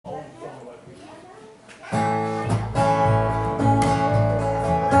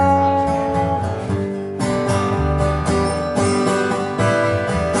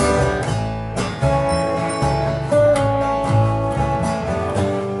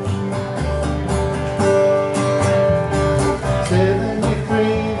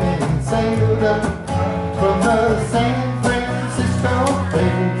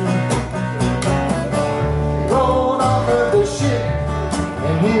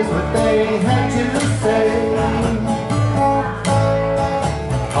here's what they had to say.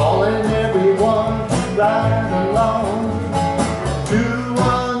 Calling everyone to ride along to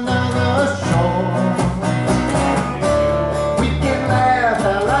another shore. We can laugh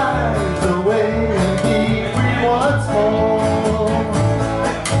our lives away and be free once more.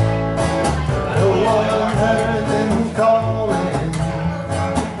 No one heard them calling,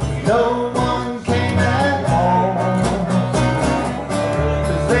 no one came at all,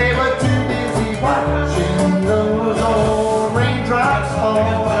 'cause they were too busy watching those old raindrops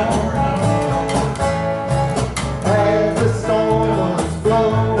fall. As the storm was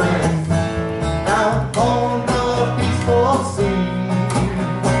blowing out on the peaceful sea,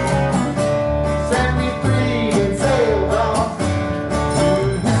 set me free and sailed off to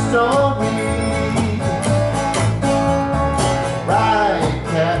history. Ride,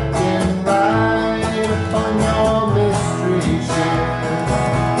 Captain, ride upon your mystery ship.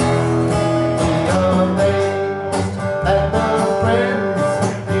 Be amazed at the friends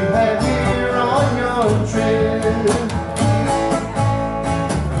you have here on your trip.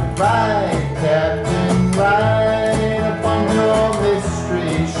 Ride, Captain, ride upon your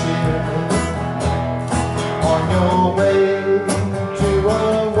mystery ship. On your way to a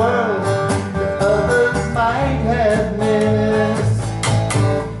world that others might have missed.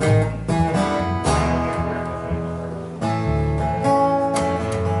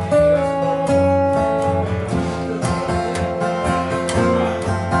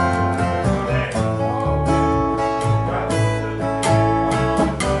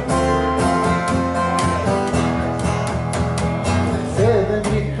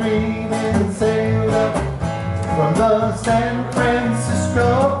 And sailed up from the San Francisco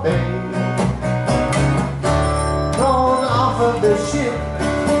Bay. Rolled off of the ship,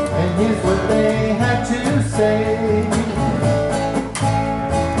 and here's what they had to say.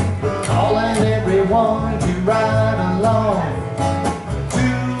 Calling everyone to ride along to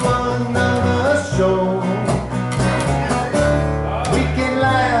another shore. We can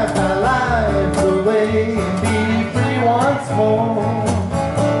laugh our lives away and be free once more.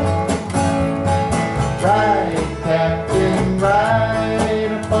 Ride, Captain,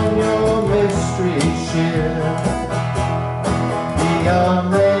 ride upon your mystery ship. Be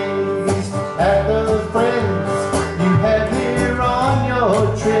amazed at the friends you have here on your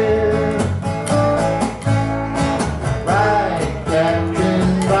trip. Ride, Captain,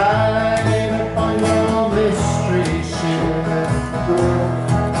 ride upon your mystery ship.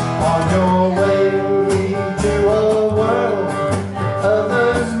 On your way to a world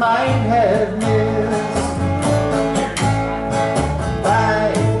others might have missed.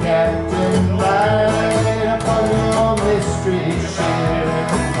 Ride, Captain, ride upon your mystery ship.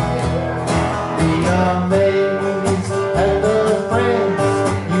 Be amazed at the friends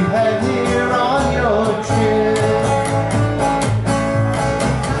you have here on your trip.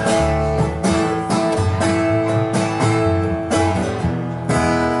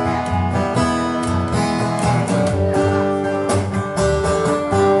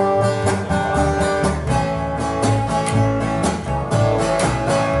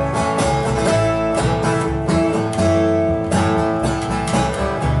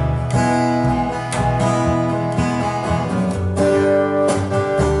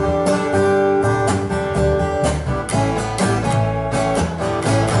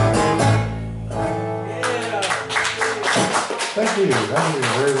 Thank you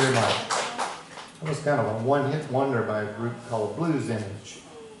very, very much. That was kind of a one-hit wonder by a group called Blues Image.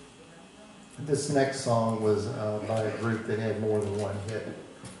 This next song was by a group that had more than one hit.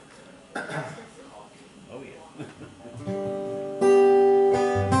 Oh yeah.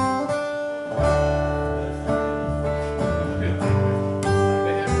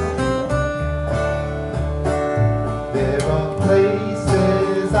 There are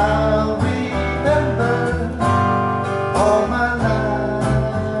places I'll remember all my life.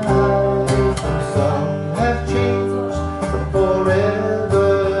 Some have changed for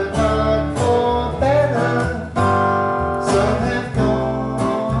forever, not for better. Some have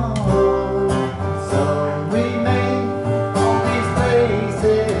gone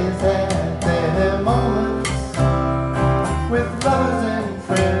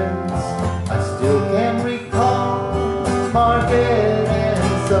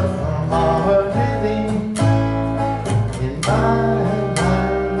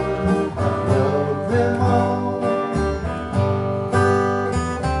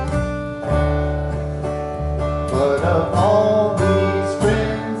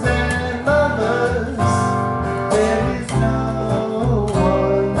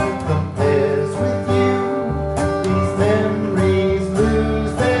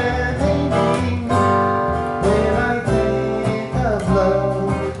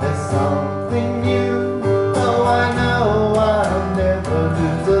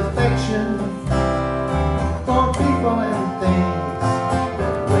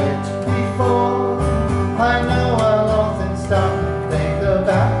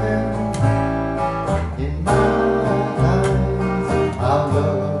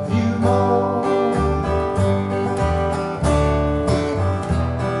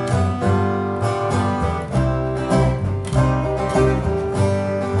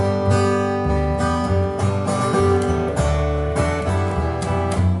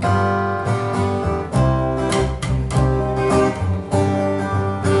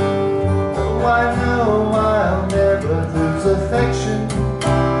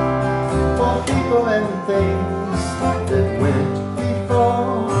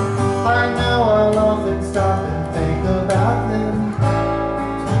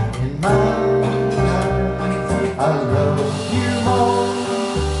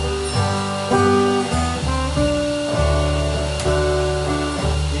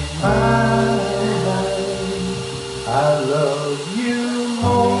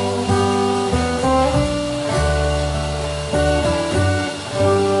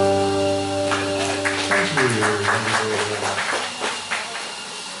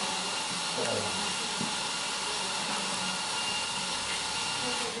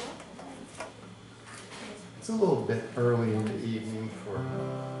It's a little bit early in the evening for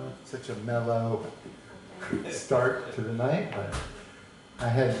such a mellow start to the night, but I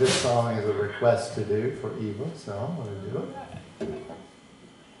had this song as a request to do for Eva, so I'm going to do it.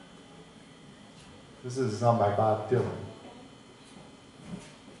 This is a song by Bob Dylan.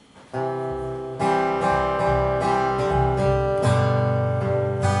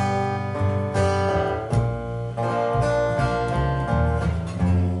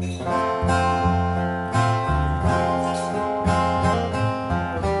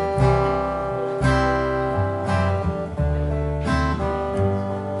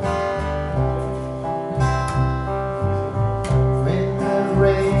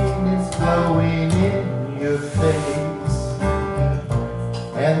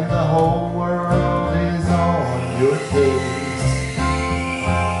 And the whole world is on your case.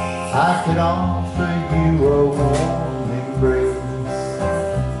 I could offer you a warm embrace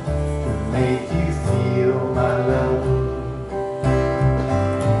to make you feel my love.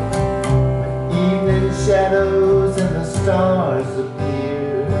 The evening shadows and the stars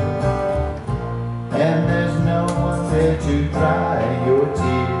appear, and there's no one there to dry your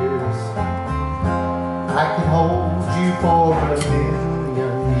tears. I can hold you for a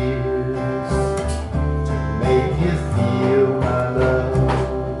million years to make you feel my love.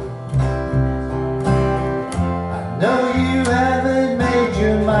 I know you haven't made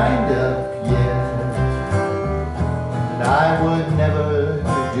your mind up yet, and I would never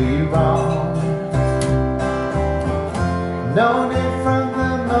do you wrong. Known it from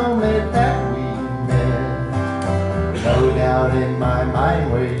the moment that we met, no doubt in my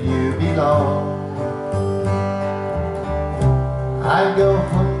mind where you belong. I'd go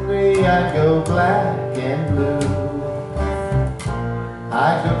hungry, I'd go black and blue,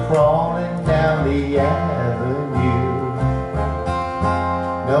 I'd go crawling down the avenue.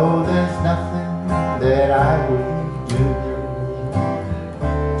 No, there's nothing that I wouldn't do to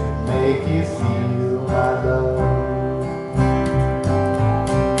make you feel my love.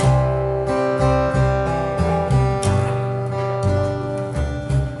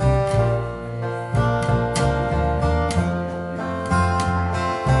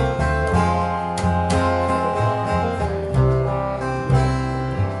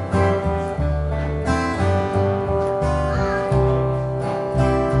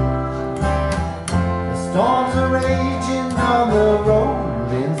 Storms are raging on the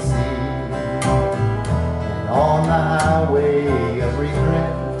rolling sea, and on the highway of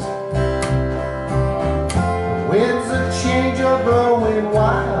regret. The winds of change are blowing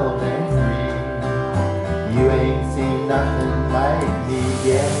wild and free. You ain't seen nothing like me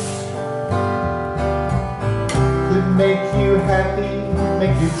yet. Could make you happy,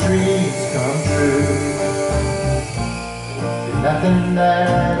 make your dreams come true. There's nothing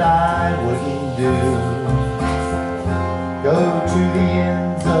that I wouldn't do. Go to the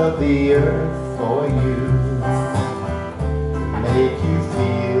ends of the earth for you, make you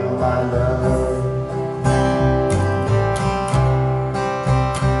feel my love.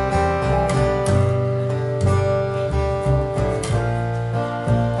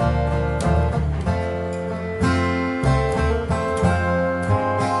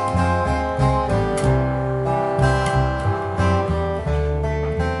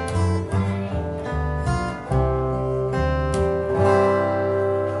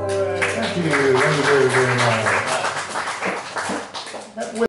 Thank you very, very much.